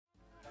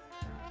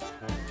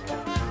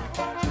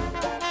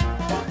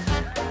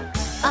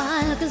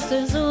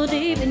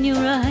believe in your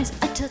eyes.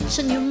 I touch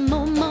on you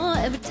more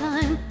every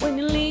time. When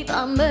you leave,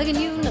 I'm begging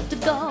you not to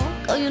go.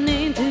 Call your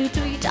name 2,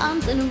 3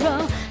 times in a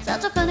row.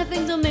 Such a funny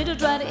thing to me to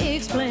try to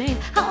explain.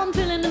 How I'm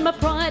feeling in my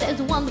pride is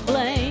the one to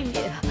blame,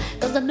 yeah.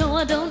 Cause I know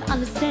I don't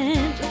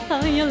understand just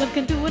how you're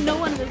looking to and no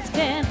one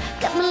understand.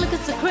 Got me looking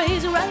so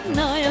crazy right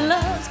now, your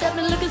love's got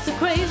me looking so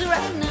crazy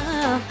right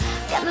now.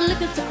 Got me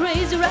looking so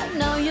crazy right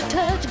now, your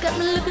touch got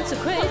me looking so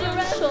crazy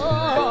right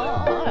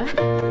now.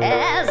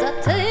 As I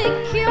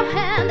take your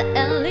hand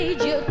and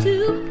lead you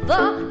to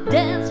the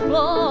dance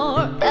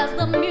floor, as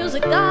the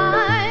music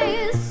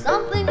dies,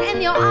 something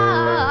in your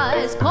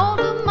eyes called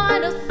to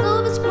mind a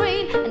silver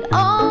screen, and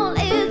all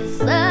it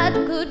said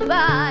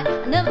goodbye.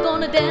 I'm never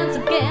gonna dance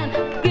again.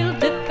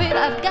 Guilty feet,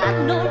 I've got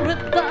no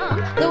rhythm,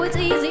 though it's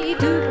easy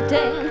to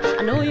pretend.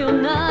 I know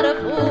you're not a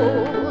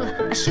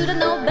fool. I should've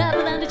known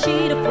better than to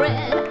cheat a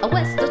friend. I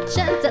waste the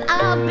chance that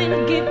I've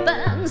been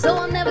given, so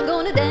I'm never gonna